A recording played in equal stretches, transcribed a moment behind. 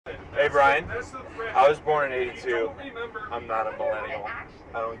Hey Brian, I was born in '82. I'm not a millennial.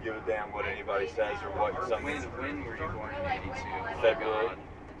 I don't give a damn what anybody says or what something. When were you born in '82? February.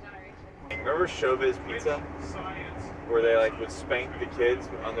 Remember Showbiz Pizza, where they like would spank the kids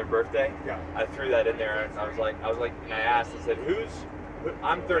on their birthday? Yeah. I threw that in there, and I was like, and I asked, I said,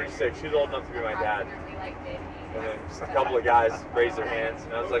 I'm 36. Who's old enough to be my dad? And then just a couple of guys raised their hands,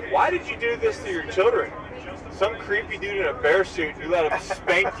 and I was like, why did you do this to your children? Some creepy dude in a bear suit, you let him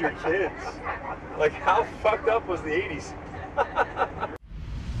spank your kids. Like, how fucked up was the 80s?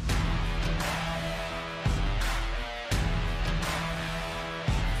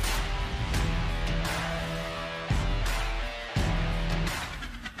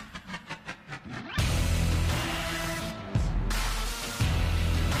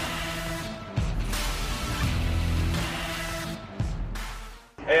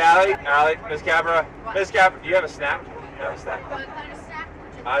 Hey, Allie, Miss Capra, do you have a snack? You have a snack? What kind of snack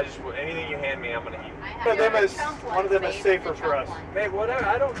would you I just, anything you hand me, I'm gonna eat. One of them is safer for us. Babe, whatever,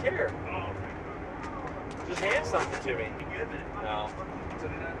 I don't care. Just hand something to me. No.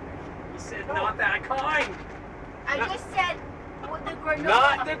 You said not that kind. I just said with the granola.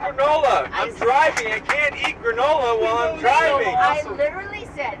 Not the granola. I'm driving. I can't eat granola while I'm driving. I literally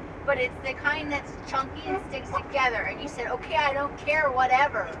said, but it's the kind that's chunky and sticks together. And you said, okay, I don't care,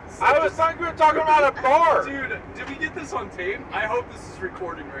 whatever. I was talking about a bar. Dude, did we get this on tape? I hope this is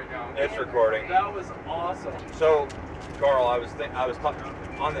recording right now. It's recording. That was awesome. So, Carl, I was talking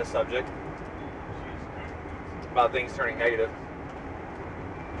on this subject about things turning negative.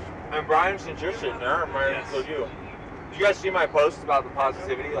 And Brian, since you're sitting there, I'm ready to include you. Did you guys see my post about the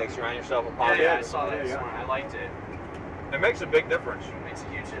positivity, like surround yourself with positive? Yeah, I saw that this morning. I liked it. It makes a big difference. It makes a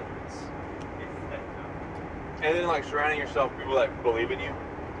huge difference. And then like surrounding yourself with people that believe in you,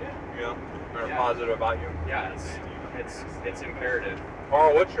 you know, are positive about you. Yeah, it's imperative.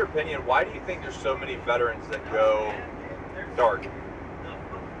 Carl, what's your opinion? Why do you think there's so many veterans that go dark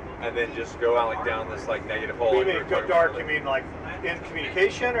and then just go out like down this like negative hole? You mean go dark? You mean like in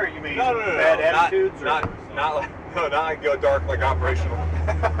communication, or you mean no, bad attitudes? Not like go dark like operational.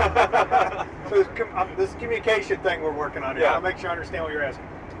 So this communication thing we're working on here. Yeah. I'll make sure I understand what you're asking.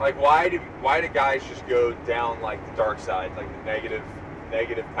 Like why do guys just go down like the dark side, like the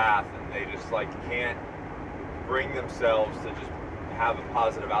negative path, and they just like can't bring themselves to just have a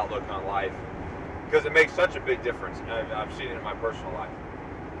positive outlook on life? Because it makes such a big difference. I've seen it in my personal life.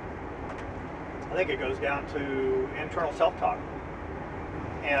 I think it goes down to internal self-talk.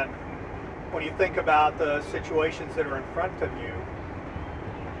 And when you think about the situations that are in front of you,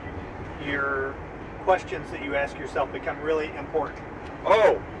 your questions that you ask yourself become really important.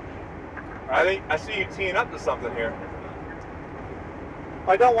 Oh, I think I see you teeing up to something here.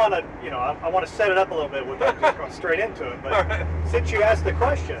 I don't want to, I want to set it up a little bit without just going straight into it. But Right. Since you asked the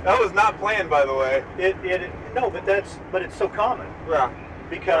question, That was not planned, by the way. but it's so common Yeah.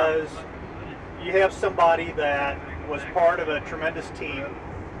 because you have somebody that was part of a tremendous team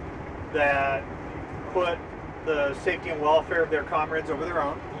that put the safety and welfare of their comrades over their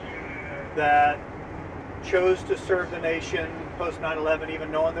own, that chose to serve the nation post 9/11,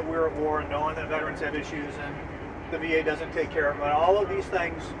 even knowing that we're at war and knowing that veterans have issues and the VA doesn't take care of them. All of these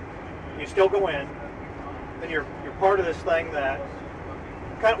things, you still go in, and you're part of this thing that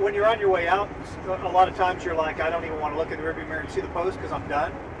kind of, when you're on your way out, a lot of times you're like, I don't even want to look in the rearview mirror and see the post because I'm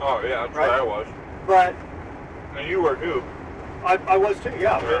done. Oh yeah, that's Right? what I was. But And you were too. I was too,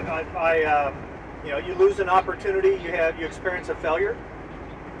 yeah. But you lose an opportunity, you experience a failure,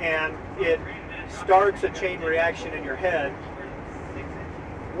 and it starts a chain reaction in your head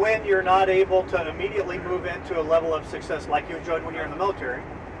when you're not able to immediately move into a level of success like you enjoyed when you're in the military.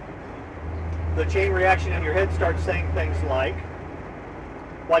 The chain reaction in your head starts saying things like,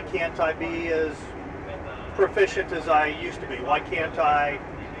 why can't I be as proficient as I used to be? Why can't I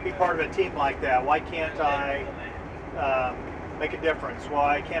be part of a team like that? Why can't I make a difference?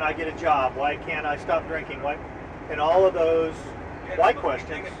 Why can't I get a job? Why can't I stop drinking? And all of those why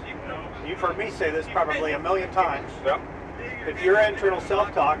questions, you've heard me say this probably a million times. Yep. If your internal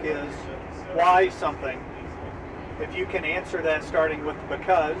self-talk is why something, if you can answer that starting with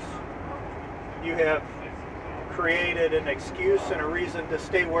because, you have created an excuse and a reason to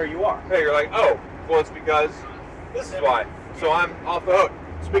stay where you are. Hey, you're like, oh, well, it's because this is why. So I'm off the hook.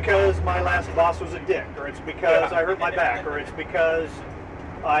 It's because my last boss was a dick, or it's because I hurt my back, or it's because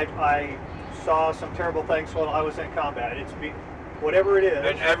I saw some terrible things while I was in combat. Whatever it is.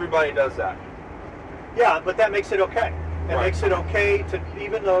 And everybody does that. Yeah, but that makes it okay. It Right. makes it okay to,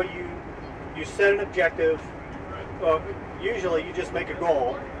 even though you set an objective, usually you just make a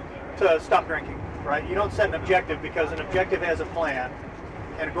goal to stop drinking, right? You don't set an objective because an objective has a plan,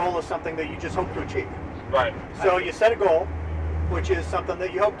 and a goal is something that you just hope to achieve. Right. So you set a goal, which is something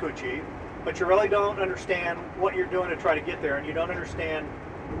that you hope to achieve, but you really don't understand what you're doing to try to get there, and you don't understand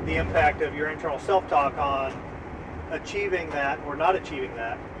the impact of your internal self-talk on achieving that or not achieving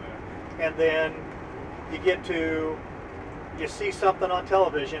that. And then you see something on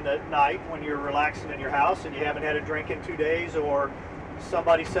television at night when you're relaxing in your house and you haven't had a drink in 2 days, or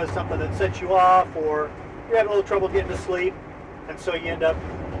somebody says something that sets you off, or you're having a little trouble getting to sleep, and so you end up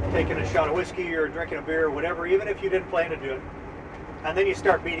taking a shot of whiskey or drinking a beer or whatever, even if you didn't plan to do it. And then you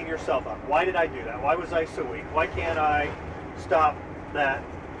start beating yourself up. Why did I do that? Why was I so weak? Why can't I stop that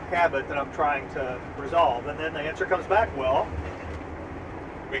habit that I'm trying to resolve? And then the answer comes back, well,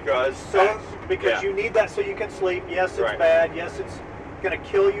 because you need that so you can sleep. Yes, it's bad. Yes, it's going to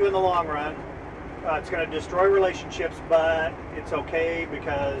kill you in the long run. It's going to destroy relationships, but it's okay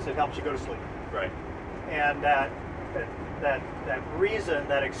because it helps you go to sleep. Right. And that reason,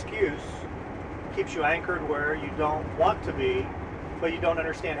 that excuse, keeps you anchored where you don't want to be, but you don't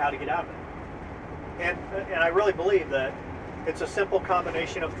understand how to get out of it. And I really believe that it's a simple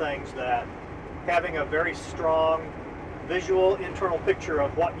combination of things, that having a very strong visual internal picture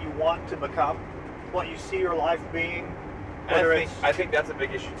of what you want to become, what you see your life being. I think that's a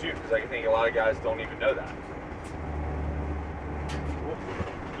big issue too, because I think a lot of guys don't even know that.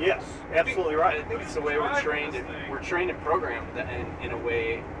 Yes, absolutely right. I think it's the way we're trained. We're trained and programmed in a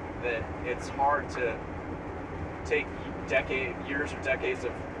way that it's hard to take years or decades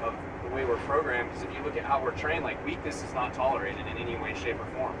of the way we're programmed. Because if you look at how we're trained, like, weakness is not tolerated in any way, shape, or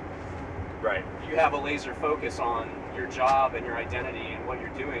form. Right. You have a laser focus on your job and your identity and what you're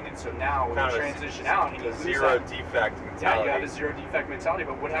doing, and so now when you transition out and you lose zero defect mentality. Yeah, you have a zero defect mentality.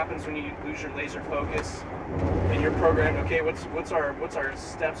 But what happens when you lose your laser focus and you're programmed? Okay, what's our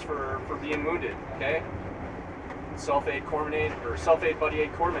steps for being wounded? Okay, self-aid corminate, or self-aid buddy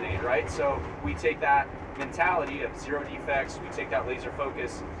aid corminate, right? So we take that mentality of zero defects, we take that laser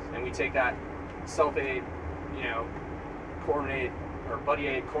focus, and we take that self-aid, corminate or buddy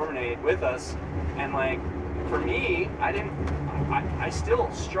aid corminate with us. And like, for me, I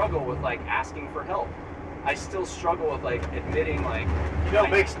still struggle with like asking for help. I still struggle with like admitting, like, it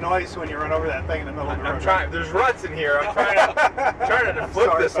makes noise when you run over that thing in the middle of the road. I'm trying. There's ruts in here. I'm trying to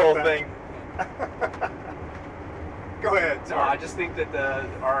flip this whole thing. Go ahead. No, I just think that the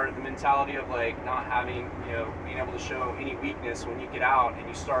mentality of like not having, being able to show any weakness when you get out and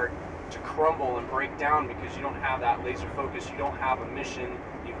you start to crumble and break down because you don't have that laser focus, you don't have a mission,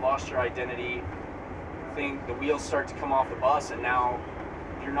 you've lost your identity. The wheels start to come off the bus, and now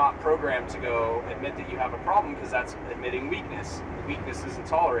you're not programmed to go admit that you have a problem, because that's admitting weakness. Weakness isn't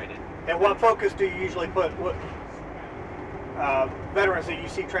tolerated. And what focus do you usually put? What veterans that you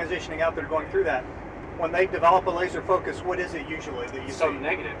see transitioning out there going through that, when they develop a laser focus, what is it usually that you see? Something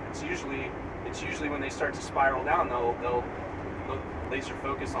negative. It's usually when they start to spiral down, they'll laser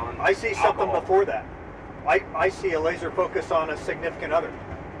focus on I see alcohol. something before that. I see a laser focus on a significant other.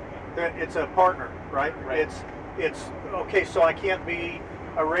 It's a partner, right? It's okay, so I can't be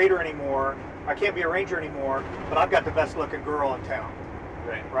a raider anymore, I can't be a ranger anymore, but I've got the best looking girl in town.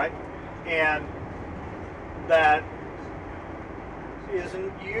 Right? And that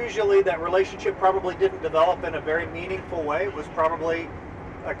isn't usually, that relationship probably didn't develop in a very meaningful way. It was probably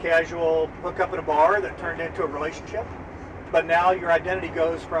a casual hookup at a bar that turned into a relationship. But now your identity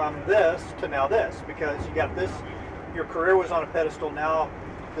goes from this to now this, because you got this, your career was on a pedestal, now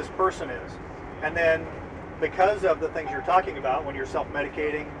this person is. And then because of the things you're talking about, when you're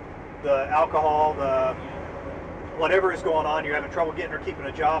self-medicating, the alcohol, the whatever is going on, you're having trouble getting or keeping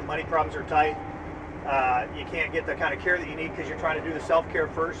a job, money problems are tight, you can't get the kind of care that you need because you're trying to do the self-care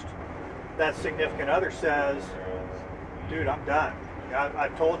first. That significant other says, dude, I'm done.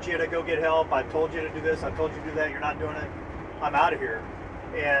 I've told you to go get help, I've told you to do this, I've told you to do that, you're not doing it, I'm out of here.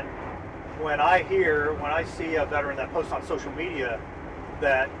 And when I see a veteran that posts on social media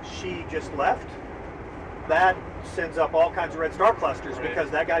that she just left, that sends up all kinds of red star clusters,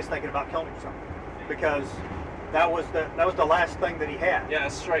 because that guy's thinking about killing himself, because that was the last thing that he had. Yeah,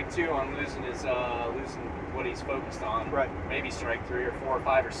 strike 2 on losing what he's focused on. Right. Maybe strike 3 or 4 or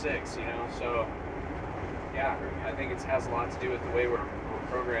 5 or 6. So yeah, I think it has a lot to do with the way we're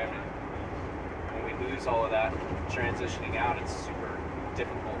programmed. And when we lose all of that transitioning out, it's super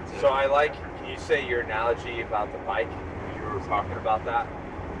difficult. So can you say your analogy about the bike? You were talking about that,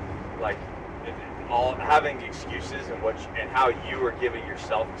 like all having excuses and how you were giving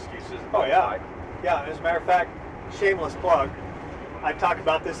yourself excuses. Oh yeah, yeah. As a matter of fact, shameless plug, I talk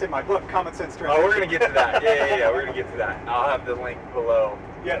about this in my book, Common Sense Transition. Oh, we're gonna get to that. Yeah. We're gonna get to that. I'll have the link below.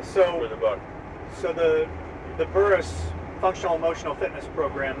 Yeah. So for the book. So the Burris functional emotional fitness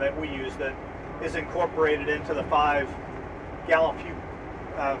program that we use that is incorporated into the 5 Gallup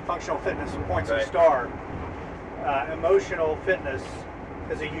functional fitness points of STAR. Emotional fitness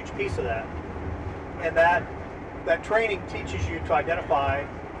is a huge piece of that, and that training teaches you to identify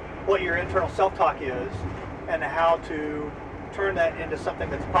what your internal self-talk is and how to turn that into something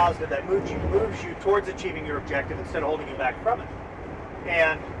that's positive, that moves you towards achieving your objective instead of holding you back from it.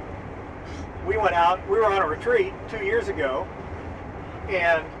 And we were on a retreat 2 years ago,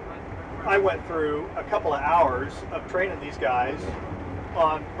 and I went through a couple of hours of training these guys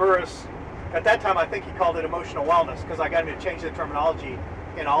on Burris. At that time, I think he called it emotional wellness, because I got him to change the terminology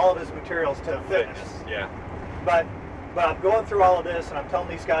in all of his materials to fitness. Yeah. But I'm going through all of this, and I'm telling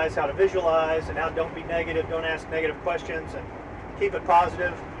these guys how to visualize and how don't be negative, don't ask negative questions, and keep it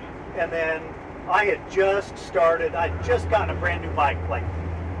positive. And then I had just gotten a brand new bike, like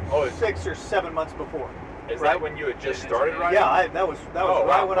 6 or 7 months before. Is that when you had just started riding? Yeah, that was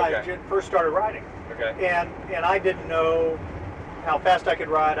right when I first started riding. Okay. And I didn't know how fast I could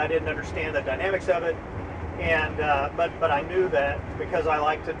ride. I didn't understand the dynamics of it. And but I knew that because I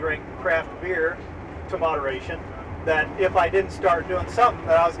like to drink craft beer to moderation, that if I didn't start doing something,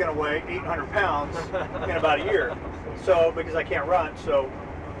 that I was going to weigh 800 pounds in about a year. So because I can't run, so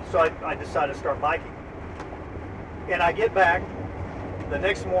I decided to start biking. And I get back the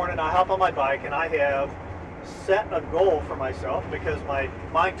next morning, I hop on my bike, and I have set a goal for myself, because my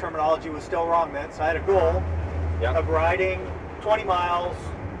mind terminology was still wrong then. So I had a goal of riding 20 miles,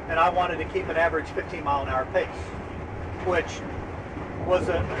 and I wanted to keep an average 15-mile-an-hour pace, which was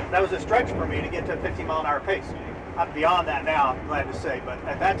a stretch for me to get to a 15-mile-an-hour pace. I'm beyond that now, I'm glad to say, but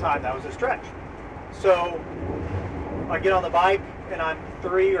at that time that was a stretch. So I get on the bike, and I'm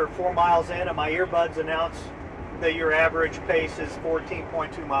 3 or 4 miles in, and my earbuds announce that your average pace is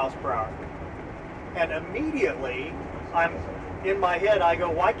 14.2 miles per hour. And immediately, I'm in my head, I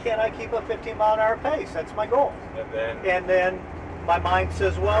go, why can't I keep a 15-mile-an-hour pace? That's my goal. And then my mind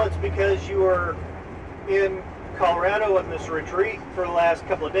says, well, it's because you were in Colorado in this retreat for the last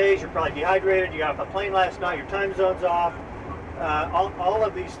couple of days. You're probably dehydrated. You got off a plane last night. Your time zone's off. All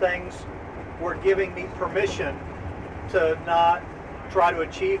of these things were giving me permission to not try to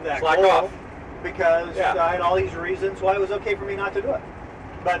achieve that Slack goal off. because I had all these reasons why it was okay for me not to do it.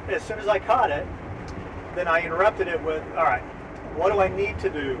 But as soon as I caught it, then I interrupted it with, all right, what do I need to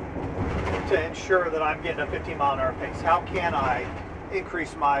do to ensure that I'm getting a 15-mile-an-hour pace? How can I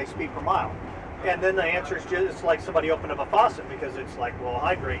increase my speed per mile? And then the answer is just like somebody opened up a faucet, because it's like, well,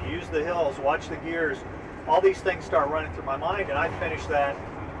 hydrate, use the hills, watch the gears. All these things start running through my mind, and I finished that.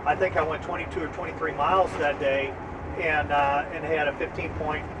 I think I went 22 or 23 miles that day, and had a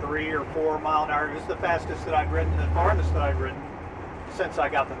 15.3 or 4 mile an hour. It was the fastest that I'd ridden, the farthest that I'd ridden since I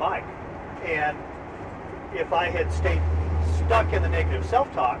got the bike. And if I had stayed stuck in the negative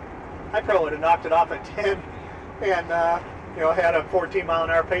self-talk, I probably would have knocked it off at 10 and had a 14 mile an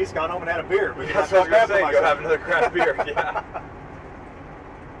hour pace, gone home and had a beer. That's what I was going to say, go have another craft beer. Yeah.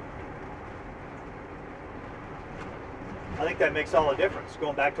 I think that makes all the difference.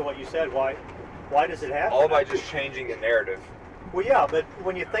 Going back to what you said, why does it happen? All by just changing the narrative. Well, yeah, but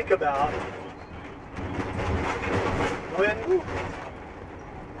when you think about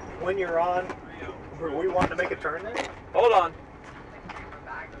when you're on, were we wanting to make a turn then? Hold on.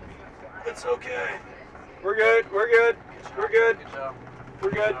 It's okay. We're good. We're good. We're good. Good job.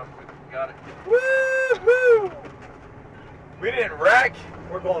 We're good. Got it. Woo-hoo! We didn't wreck.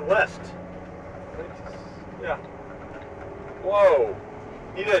 We're going west. Yeah. Whoa.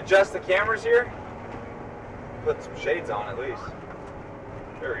 Need to adjust the cameras here? Put some shades on at least.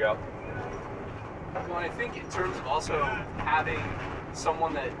 There we go. Well, I think in terms of also having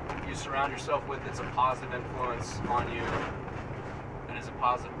someone that you surround yourself with that's a positive influence on you and is a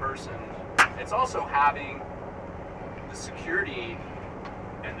positive person, it's also having the security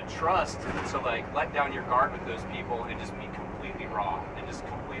and the trust to like let down your guard with those people and just be completely raw and just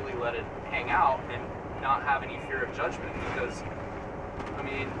completely let it hang out and not have any fear of judgment. Because I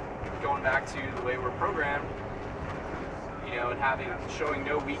mean, going back to the way we're programmed, and showing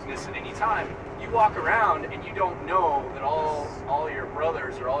no weakness at any time, you walk around and you don't know that all your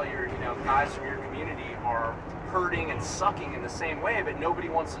brothers or all your guys from your community are hurting and sucking in the same way, but nobody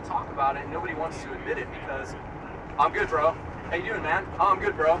wants to talk about it. Nobody wants to admit it because I'm good, bro. How you doing, man? Oh, I'm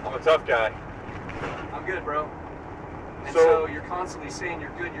good, bro. I'm a tough guy. I'm good, bro. And so you're constantly saying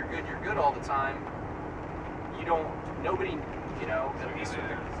you're good, you're good, you're good all the time. Nobody, at least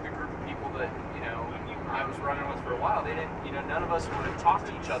with the group of people that, I was running with for a while, they didn't, none of us would talk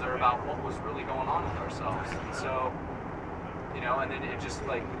to each other about what was really going on with ourselves. And so, and then it just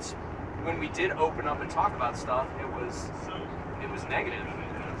like when we did open up and talk about stuff, it was negative.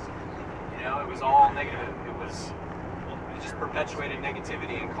 You know, it was all negative. It just perpetuated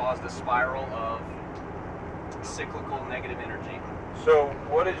negativity and caused a spiral of cyclical negative energy. So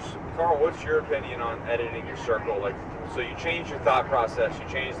Carl, what's your opinion on editing your circle? Like, so you change your thought process, you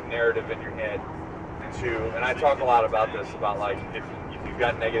change the narrative in your head and I talk a lot about this, about like, if you've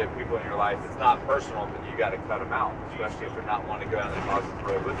got negative people in your life, it's not personal, but you got to cut them out, especially if they're not wanting to go down the positive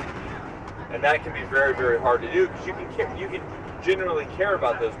road with you. And that can be very, very hard to do, because you can genuinely care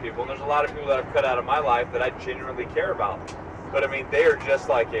about those people. And there's a lot of people that I've cut out of my life that I genuinely care about. But I mean, they are just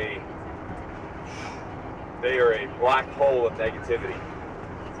like a black hole of negativity.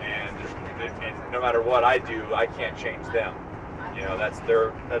 And no matter what I do, I can't change them. You know, that's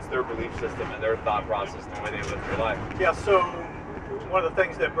their belief system and their thought process and the way they live their life. Yeah, so one of the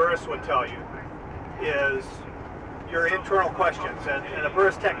things that Burris would tell you is your internal questions. And the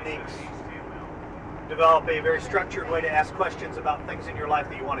Burris techniques develop a very structured way to ask questions about things in your life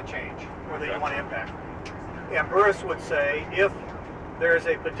that you want to change or that you want to impact. And Burris would say, if there is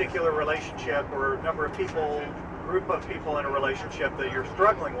a particular relationship or number of people, group of people in a relationship that you're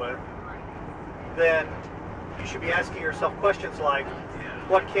struggling with, then you should be asking yourself questions like,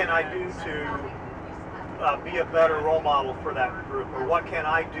 what can I do to be a better role model for that group? Or what can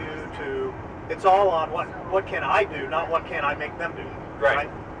I do to, it's all on what can I do, not what can I make them do, right?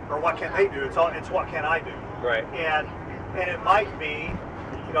 Or what can they do, it's what can I do. Right. And it might be,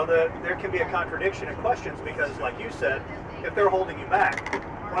 you know, there can be a contradiction in questions, because like you said, if they're holding you back,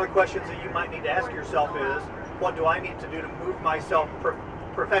 one of the questions that you might need to ask yourself is, what do I need to do to move myself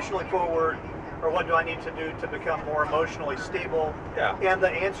professionally forward? Or what do I need to do to become more emotionally stable? Yeah. And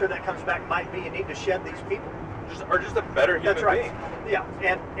the answer that comes back might be, you need to shed these people. Or just a better human That's right. being. Yeah,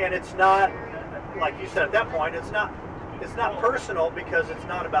 and it's not, like you said at that point, it's not personal, because it's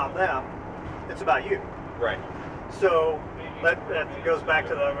not about them, it's about you. Right. So that goes back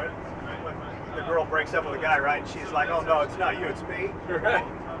to when the girl breaks up with a guy, right? And she's like, oh no, it's not you, it's me. Right.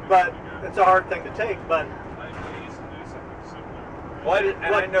 But it's a hard thing to take, but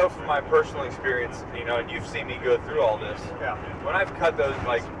I know from my personal experience, you know, and you've seen me go through all this. yeah. When I've cut those,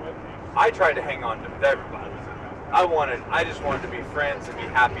 like, I tried to hang on to everybody. I just wanted to be friends and be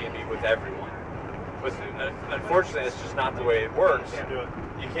happy and be with everyone. But unfortunately, it's just not the way it works. Can't do it.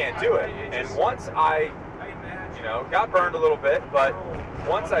 You can't do it. And once I, you know, got burned a little bit, but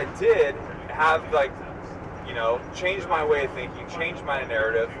once I did have, like, you know, changed my way of thinking, changed my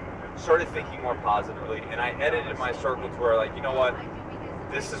narrative, started thinking more positively, and I edited my circle to where, like, you know what,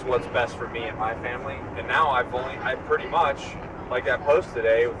 this is what's best for me and my family. And now I pretty much, like that post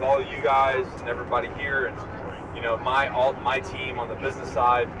today with all of you guys and everybody here, and you know, my team on the business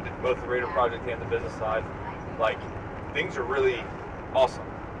side, both the Raider Project and the business side, like, things are really awesome.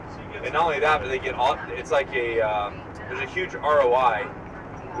 And not only that, but they get all, it's like there's a huge ROI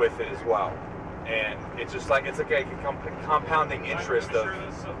with it as well. And it's just like, it's like a compounding interest of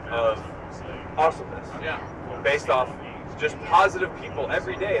awesomeness. Yeah. Based off just positive people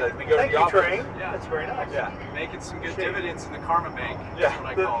every day. Like, we go Thank to the you, office. Train. Yeah. That's very nice. Yeah. Making some good dividends in the karma bank. Yeah. That's what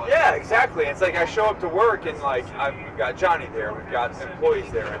I call it. Yeah, exactly. It's like I show up to work and, like, we've got Johnny there, we've got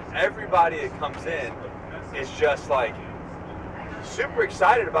employees there, and everybody that comes in is just like super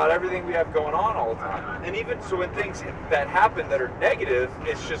excited about everything we have going on all the time. And even so, when things that happen that are negative,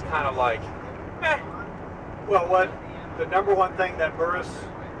 it's just kind of like, meh. Well, the number one thing that Burris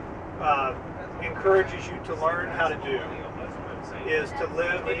encourages you to learn how to do is to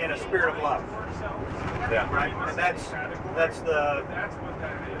live in a spirit of love. Yeah. Right? And that's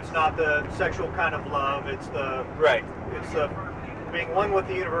it's not the sexual kind of love, it's the being one with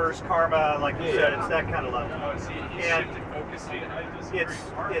the universe, karma, like you said, it's that kind of love. And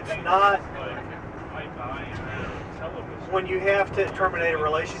it's not, when you have to terminate a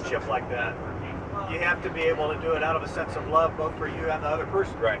relationship like that, you have to be able to do it out of a sense of love, both for you and the other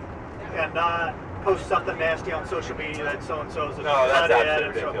person. Right. And not post something nasty on social media that so-and-so's a No, that's butthead absolutely or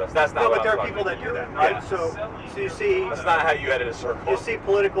ridiculous. That's not no, what but there I'm are people talking that do that, right? Yeah. So you see, That's not how you edit a circle. you see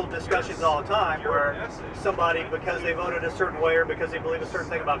political discussions all the time where somebody, because they voted a certain way or because they believe a certain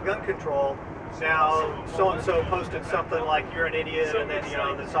thing about gun control, now so-and-so posted something like, you're an idiot, and then, you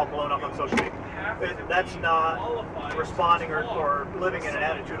know, it's all blown up on social media. That's not responding or living in an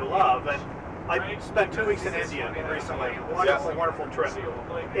attitude of love. And I spent 2 weeks in India recently. Wonderful, wonderful trip.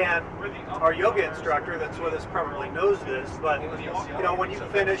 And our yoga instructor that's with us probably knows this, but you know, when you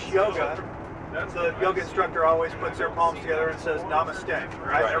finish yoga, the yoga instructor always puts their palms together and says namaste,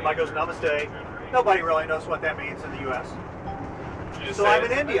 right? Everybody goes namaste. Nobody really knows what that means in the U.S. So I'm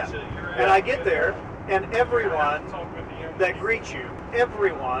in India, and I get there, and everyone that greets you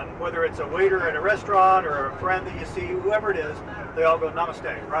everyone, whether it's a waiter at a restaurant or a friend that you see, whoever it is, they all go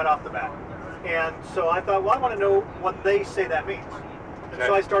namaste right off the bat. And so I thought, well, I want to know what they say that means. And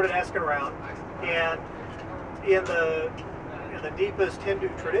so I started asking around, and in the deepest Hindu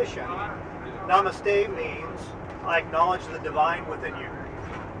tradition, namaste means I acknowledge the divine within you.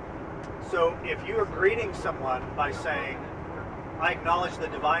 So if you are greeting someone by saying, I acknowledge the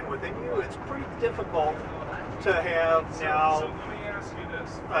divine within you, it's pretty difficult to have now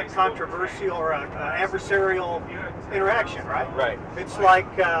a controversial or an adversarial interaction, right? Right. It's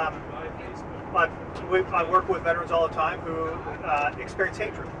like I work with veterans all the time who experience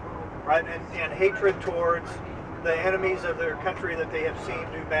hatred, right? And hatred towards the enemies of their country that they have seen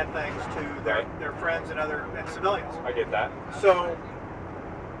do bad things to their friends and civilians. I get that. So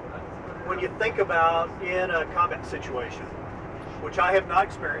when you think about in a combat situation, which I have not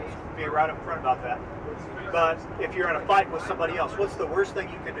experienced, be right up front about that, but if you're in a fight with somebody else, what's the worst thing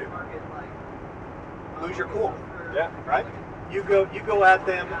you can do? Lose your cool. Yeah. Right? You go at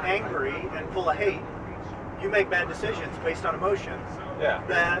them angry and full of hate. You make bad decisions based on emotions. Yeah.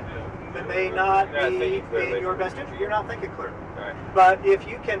 That may not be in your best interest. You're not thinking clearly. Right. But if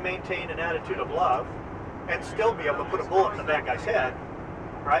you can maintain an attitude of love and still be able to put a bullet in the bad guy's head,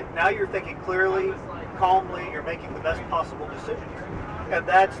 right? Now you're thinking clearly, calmly, you're making the best possible decisions. And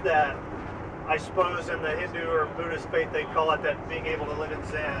that's that, I suppose in the Hindu or Buddhist faith they call it that being able to live in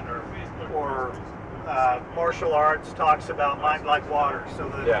Zen, or martial arts talks about mind like water. So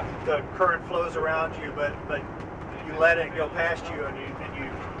the current flows around you, but you let it go past you and you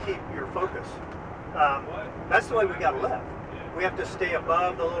keep your focus. That's the way we got to live. We have to stay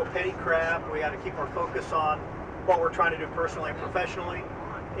above the little petty crap. We got to keep our focus on what we're trying to do personally and professionally,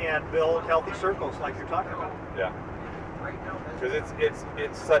 and build healthy circles like you're talking about. Yeah. Because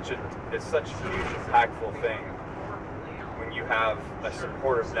it's such a huge impactful thing when you have a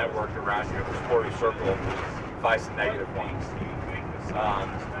supportive network around you, a supportive circle, vice and negative ones.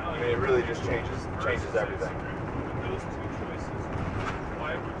 I mean, it really just changes everything.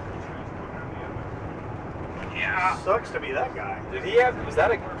 Yeah. Sucks to be that guy. Did he have? Was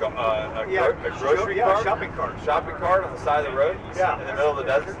that a grocery cart? Shopping cart. Shopping cart on the side of the road? Yeah. In the middle of the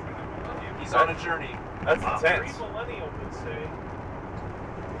desert? He's on a journey. That's intense. He's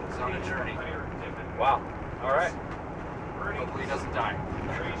on a journey. Wow. All right. Hopefully he doesn't die.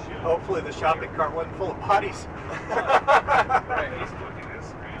 Hopefully the shopping cart wasn't full of bodies.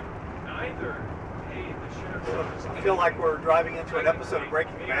 I feel like we're driving into an episode of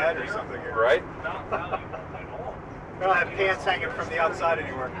Breaking Bad or something here. Right? We don't have pants hanging from the outside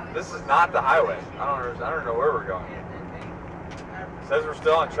anywhere. This is not the highway. I don't know where we're going. It says we're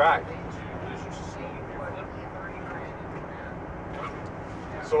still on track.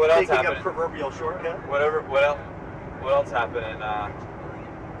 So what else happened? Taking a proverbial shortcut. What else happened in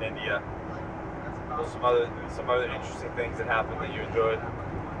India? Some other interesting things that happened that you enjoyed.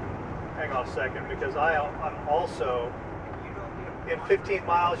 Hang on a second, because I'm also in 15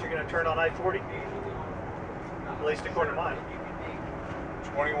 miles. You're going to turn on I-40, at least according to mine.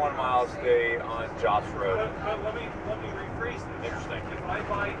 21 miles stay on Joss Road. Let me rephrase this. Interesting. If I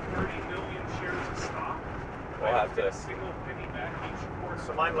buy 30 million shares of stock, We'll have to. a single penny back each quarter.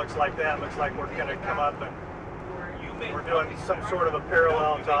 So mine looks like that. Looks like we're going to come up and You make we're doing some sort of a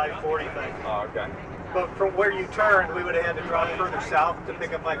parallel to I-40 thing. Oh, okay. But from where you turned, we would have had to drive further south to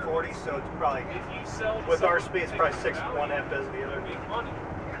pick up I-40, so it's probably, if you sell with our speed, it's probably 6 1 half dozen the other. make money.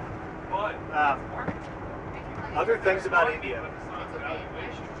 But Other things about India.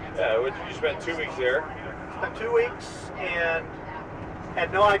 Yeah, you spent 2 weeks there. Spent 2 weeks and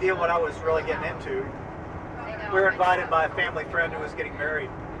had no idea what I was really getting into. We were invited by a family friend who was getting married.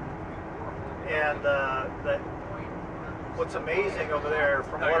 And what's amazing over there,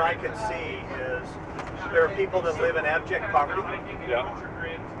 from what I can see, is there are people that live in abject poverty. Yeah.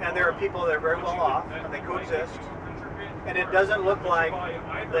 And there are people that are very well off, and they coexist. And it doesn't look like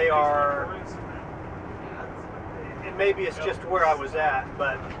they are, and maybe it's just where I was at,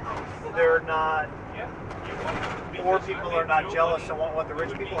 but they're not, poor people are not jealous and want what the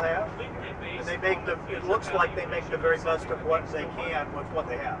rich people have. And they make it looks like they make the very best of what they can with what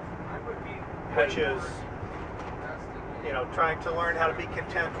they have. Which is, trying to learn how to be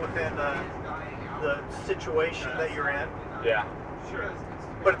content within the situation that you're in. Yeah.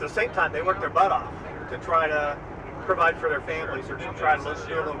 But at the same time, they work their butt off to try to provide for their families or to try to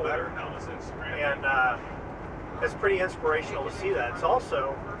do a little better. And it's pretty inspirational to see that. It's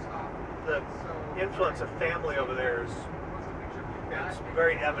also the influence of family over there it's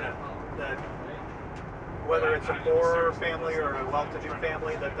very evident that whether it's a poor family or a well-to-do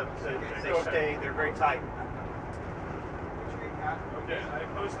family, that they're very tight. I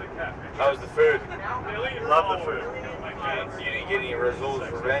posted catfish. How was the food? Love the food. You didn't get any Razul's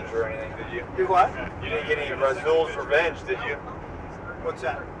revenge or anything, did you? Do what? You didn't get any Razul's revenge, did you? What's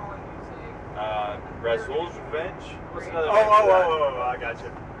that? Razul's revenge? What's another Oh, name for that? I got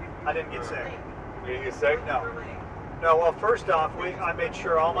you. I didn't get sick. You didn't get sick? No. No, well, first off, I made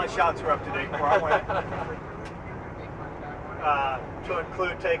sure all my shots were up to date before I went. To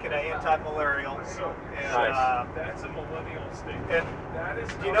include taking an anti-malarial. And, Nice. That's a millennial state. and That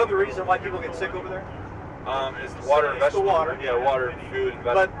is do you know the reason why people get sick over there? It's the water and It's the vegetable. water. Yeah, water, food, and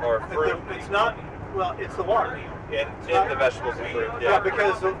But or fruit. it's not, well, it's the water. In the vegetables and fruit. Yeah, Yeah.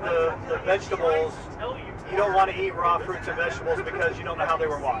 because the vegetables, you don't want to eat raw fruits and vegetables because you don't know how they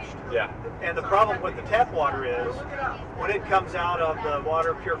were washed. Yeah. And the problem with the tap water is, when it comes out of the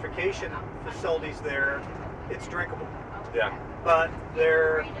water purification facilities there, it's drinkable. Yeah. But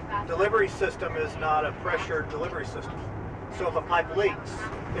their delivery system is not a pressure delivery system. So if a pipe leaks,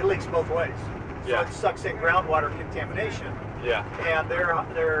 it leaks both ways. So Yeah. it sucks in groundwater contamination, Yeah. and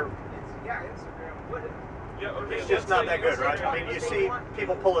they're Yeah, okay, it's just not that good, right? I mean, you see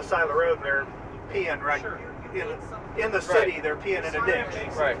people pull a side of the road and they're peeing right in the city. They're peeing in a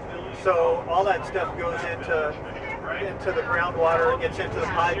ditch. Right. So all that stuff goes into the groundwater, gets into the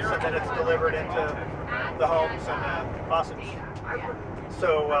pipes, and then it's delivered into the homes and the faucets.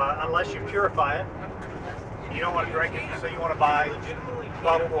 So unless you purify it, you don't want to drink it. So you want to buy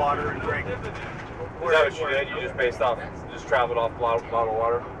bottled water and drink it. Is that what you did? You just traveled off bottled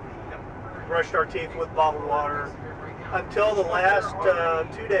water? Brushed our teeth with bottled water until the last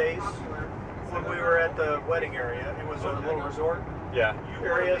 2 days when we were at the wedding area. It was a little resort Yeah.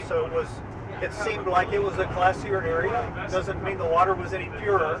 area, so it seemed like it was a classier area. Doesn't mean the water was any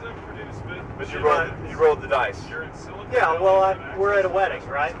purer. But you rolled the dice. Yeah, well, we're at a wedding,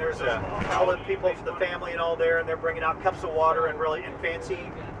 right? There's Yeah. all the people, the family, and all there, and they're bringing out cups of water and really in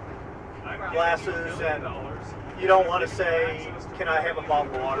fancy glasses, and you don't want to say, "Can I have a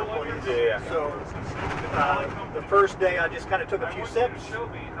bottle of water, please?" Yeah. So the first day, I just kind of took a few sips,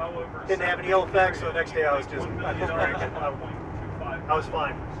 didn't have any ill effects. So the next day, I just drank it. I was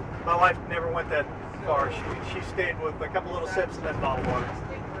fine. My wife never went that far. She stayed with a couple little sips and then bottled water.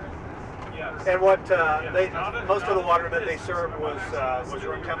 And what most of the water that they served was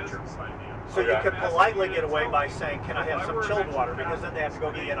room temperature. So you Okay. could politely get away by saying, "Can I have some chilled water?" Because then they have to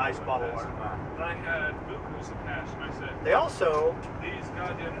go get you an iced bottle of water. I had bukus of hash, and I said, They also, these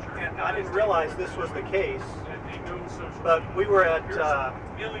goddamn and I didn't realize this was the case, they know social but we were at $1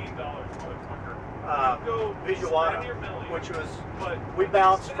 million, motherfucker. Vijaywada, which was, we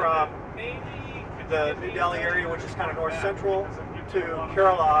bounced from the New Delhi area, which is kind of north central, to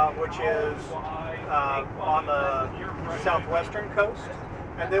Kerala, which is on the southwestern coast,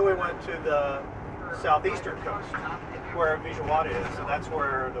 and then we went to the southeastern coast, where Vijaywada is, and that's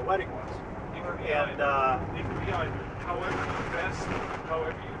where the wedding was. And It could be either. However you invest,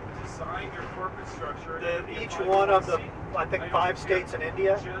 however you design your corporate structure. each one of the, I think, 5 states in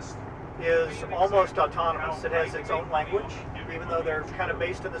India is almost autonomous. It has its own language, even though they're kind of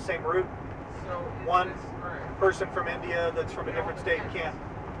based in the same root. One person from India that's from a different state can't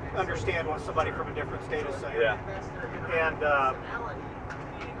understand what somebody from a different state is saying. Yeah. And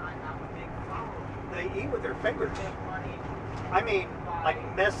they eat with their fingers. I mean, like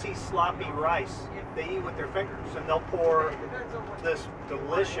messy, sloppy rice. They eat with their fingers, and they'll pour this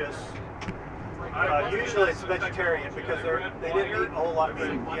delicious. Usually it's vegetarian because they didn't eat a whole lot of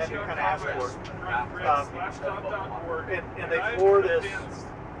meat. You had to kind of ask for it. And they pour this,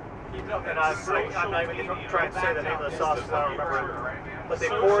 and I'm not even going to try and say the name of the sauce because I don't remember it. But they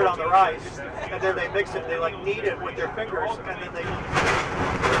pour it on the rice, and then they mix it. They like knead it with their fingers, and then they.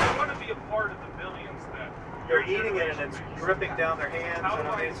 I want to be a part of the millions that They're eating it, and it's dripping down their hands, and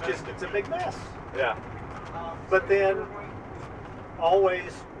I mean, it's a big mess. Yeah. But then,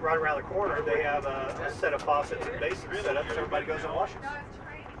 always right around the corner, they have a set of faucets and basins set up so everybody goes and washes.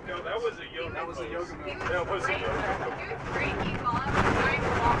 No, that was a yoga. That was a yoga move. That was Great people. I'm trying to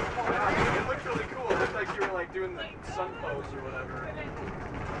walk forward. It looked really cool. It looked like you were like doing the sun pose or whatever.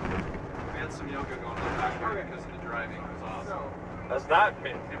 We had some yoga going on back there because of the driving. It was awesome. That's not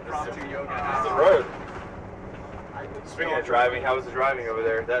me. Impromptu yoga. That's the road. Speaking of driving, how was the driving over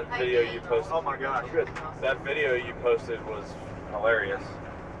there? That video you posted. Oh my gosh. Good. That video you posted was hilarious.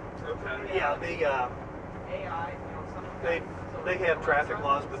 Yeah, they have traffic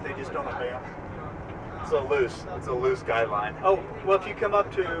laws, but they just don't obey them. It's a loose guideline. Oh, well, if you come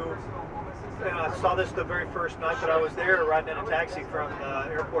up to, and I saw this the very first night that I was there, riding in a taxi from the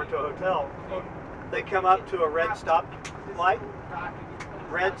airport to a hotel, they come up to a red stoplight,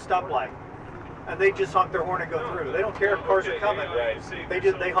 and they just honk their horn and go through. They don't care if cars are coming. Right.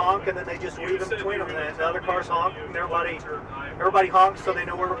 They honk, and then they just weave in between them, and then the other cars honk, and everybody honks so they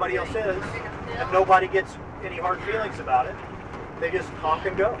know where everybody else is, and nobody gets any hard feelings about it. They just honk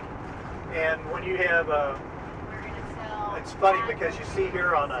and go. And when you have it's funny because you see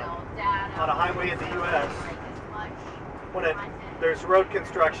here on a highway in the U.S. when there's road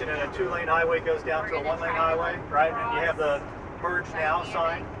construction and a 2-lane highway goes down to a 1-lane highway, right? And you have the merge now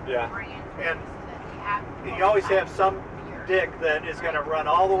sign. Yeah. And you always have some dick that is going to run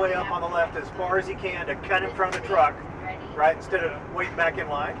all the way up on the left as far as he can to cut in front of the truck, right? Instead of waiting back in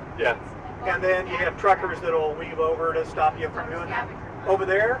line. Yeah. And then you have truckers that'll weave over to stop you from doing that. Over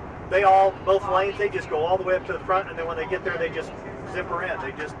there, both lanes, they just go all the way up to the front, and then when they get there, they just zipper in.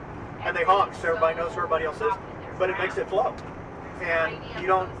 And they honk so everybody knows where everybody else is, but it makes it flow. And you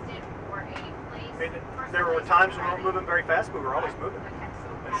don't, there were times when we weren't moving very fast, but we were always moving.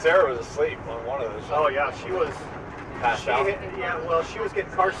 And Sarah was asleep on one of those. Oh yeah, she was. Passed out. Yeah, well, she was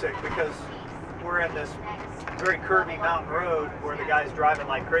getting car sick because we're in this very curvy mountain road where the guy's driving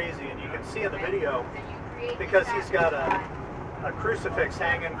like crazy, and you can see in the video because he's got a crucifix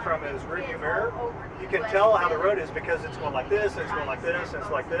hanging from his rearview mirror. You can tell how the road is because it's going like this, and it's going like this, and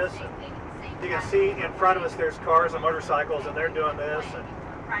it's like this. And you can see in front of us there's cars and motorcycles, and they're doing this. And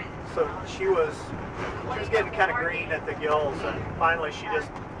so she was getting kind of green at the gills, and finally she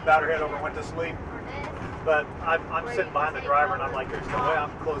just bowed her head over and went to sleep. But I'm sitting behind the driver, and I'm like, there's no way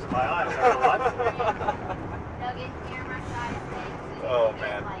I'm closing my eyes. Oh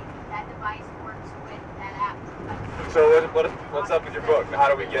man. So what's up with your book? How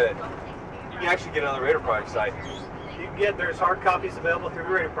do we get it? You can actually get it on the Raider Project site. There's hard copies available through the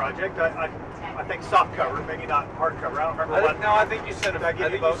Raider Project. I think soft cover, maybe not hard cover. I don't remember what. No, I think you sent I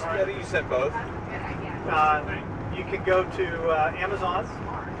think you sent both. You can go to Amazon.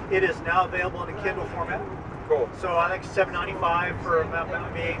 It is now available in a Kindle format. Cool. So I think $7.95 for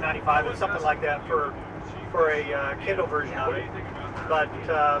maybe $8.95, it's something like that for a Kindle version of it. But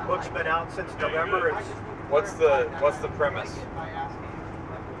book's been out since November. What's the premise?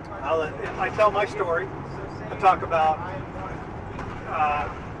 I tell my story. I talk about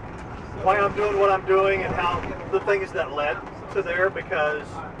why I'm doing what I'm doing and how the things that led to there, because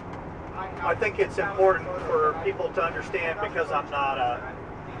I think it's important for people to understand, because I'm not a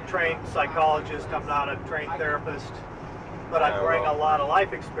trained psychologist, I'm not a trained therapist, but I bring a lot of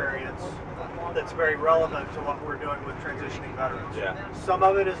life experience that's very relevant to what we're doing with transitioning veterans. Yeah. Some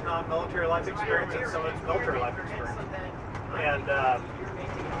of it is non-military life experience, and some of it's military life experience. And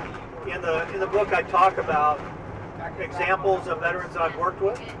in the book, I talk about examples of veterans I've worked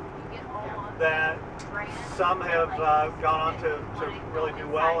with that some have gone on to really do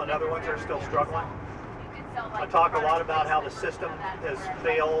well, and other ones are still struggling. I talk a lot about how the system has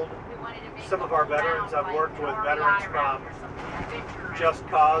failed some of our veterans. I've worked with veterans from Just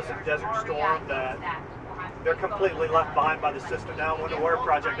Cause and Desert Storm that they're completely left behind by the system now. Winter Warrior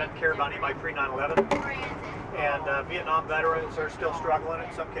Project doesn't care about anybody pre-9/11. And Vietnam veterans are still struggling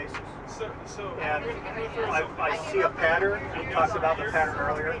in some cases. And I see a pattern. We talked about the pattern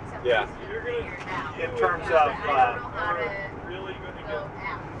earlier. Yeah. In terms of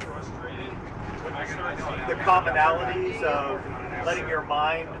the commonalities of letting your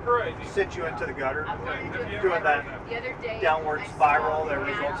mind send you into the gutter, doing that downward spiral that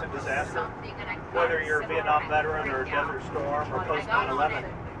results in disaster. Whether you're a Vietnam veteran or Desert Storm or post 9/11,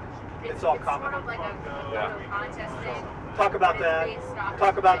 it's all common. Yeah. Talk about that.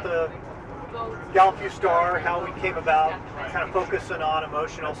 Talk about the Gallup Star, how we came about, kind of focusing on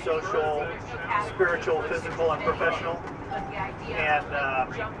emotional, social, spiritual, physical, and professional, and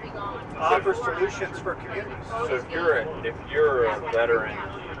offer solutions for communities. So if you're a veteran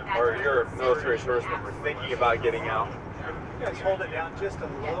or you're a military service member thinking about getting out, you guys hold it down just a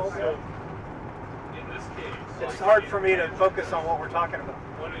little bit. It's hard for me to focus on what we're talking about.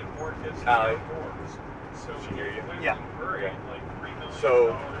 Allie, she hear you? Yeah. Okay.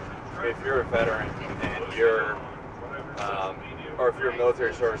 So if you're a veteran and you're, or if you're a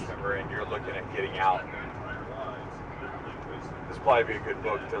military service member and you're looking at getting out, this will probably be a good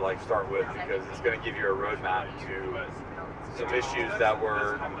book to start with, because it's going to give you a roadmap to some issues that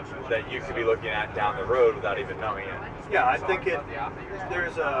you could be looking at down the road without even knowing it. Yeah, I think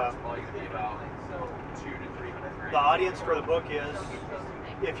there's the audience for the book is,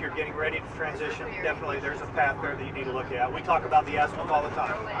 if you're getting ready to transition, definitely there's a path there that you need to look at. We talk about the azimuth all the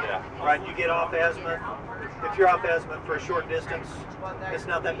time. Yeah. Right? You get off azimuth. If you're off azimuth for a short distance, it's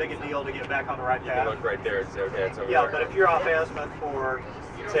not that big a deal to get back on the right You path. can look right there and say, okay, it's over Yeah, there. but if you're off azimuth for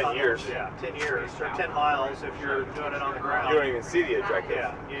 10 years. Yeah, 10 years or 10 miles if you're doing it on the ground. You don't even see the objective.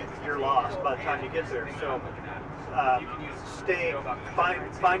 Yeah, you're lost by the time you get there. So,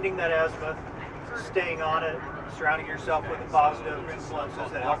 finding that azimuth, staying on it, surrounding yourself with the positive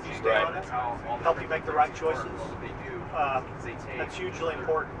influences that help you stay on it, help you make the right choices. That's hugely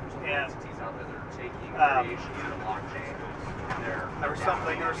important. And there was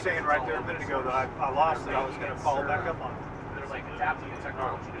something you were saying right there a minute ago that I lost that I was going to follow back up on.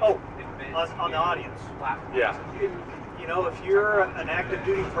 Oh, on the audience. Yeah. You know, if you're an active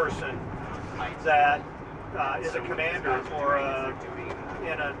duty person that is a commander or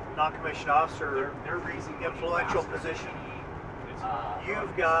in a non-commissioned officer influential position,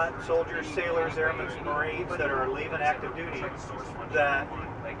 you've got soldiers, sailors, airmen, Marines that are leaving active duty that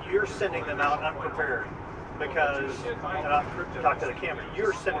you're sending them out unprepared because, and I'll talk to the camera,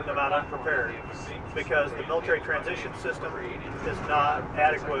 you're sending them out unprepared because the military transition system is not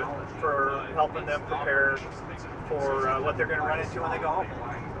adequate for helping them prepare for what they're going to run into when they go home.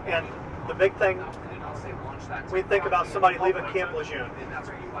 And the big thing, we think about somebody leaving Camp Lejeune.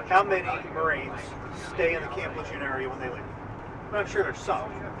 How many Marines stay in the Camp Lejeune area when they leave? Well, I'm sure there's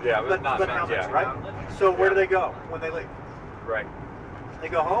some. Yeah, but not how many, yeah. right? So where do they go when they leave? Right. They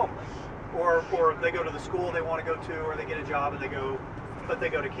go home, or they go to the school they want to go to, or they get a job and they go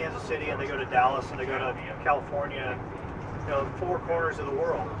to Kansas City and they go to Dallas and they go to California, you know, 4 corners of the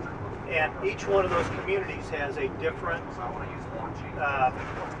world. And each one of those communities has a different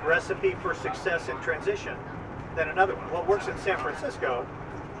recipe for success in transition than another one. What works in San Francisco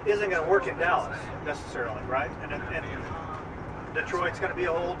isn't going to work in Dallas necessarily, right? And Detroit's going to be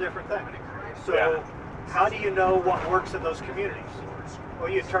a whole different thing. So how do you know what works in those communities? Well,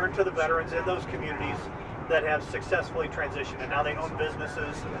 you turn to the veterans in those communities that have successfully transitioned, and now they own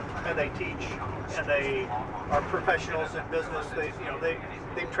businesses and they teach and they are professionals in business.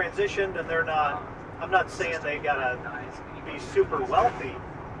 They've transitioned and they're not. I'm not saying they gotta be super wealthy,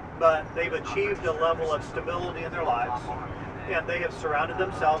 but they've achieved a level of stability in their lives, and they have surrounded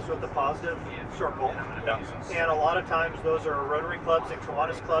themselves with a positive circle. Yeah. And a lot of times those are Rotary clubs and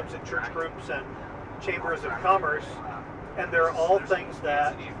Kiwanis clubs and church groups and chambers of commerce, and they're all things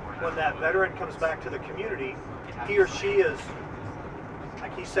that when that veteran comes back to the community, he or she is,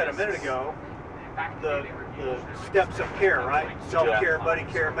 like he said a minute ago, the steps of care, right? Self-care, buddy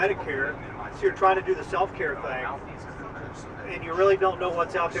care, Medicare. So you're trying to do the self-care thing, and you really don't know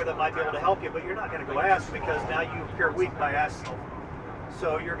what's out there that might be able to help you, but you're not going to go ask because now you appear weak by asking.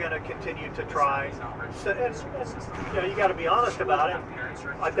 So you're going to continue to try. So, and you know, you got to be honest about it.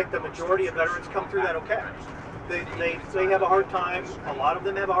 I think the majority of veterans come through that okay. They have a hard time. A lot of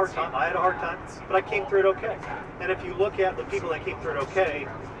them have a hard time. I had a hard time, but I came through it okay. And if you look at the people that came through it okay,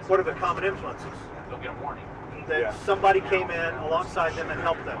 what are the common influences? That somebody came in alongside them and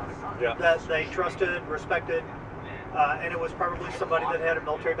helped them. Yeah. That they trusted, respected, and it was probably somebody that had a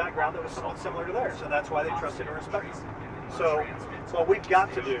military background that was somewhat similar to theirs, and that's why they trusted and respected. So what we've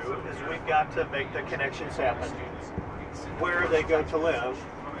got to do is we've got to make the connections happen where they go to live.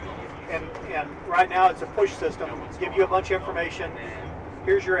 And right now it's a push system. Give you a bunch of information.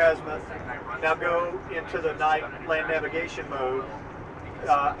 Here's your azimuth. Now go into the night land navigation mode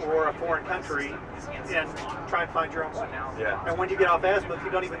or a foreign country and try and find your own way. Yeah. And when you get off azimuth,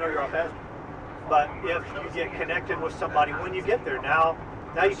 you don't even know you're off azimuth. But if you get connected with somebody when you get there, now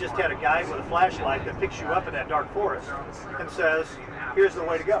you just had a guy with a flashlight that picks you up in that dark forest and says, here's the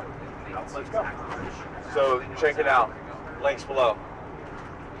way to go. Let's go. So check it out. Links below.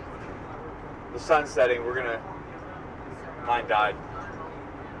 The sun's setting. Mine died.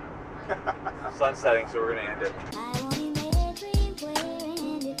 Sun's setting, so we're gonna end it.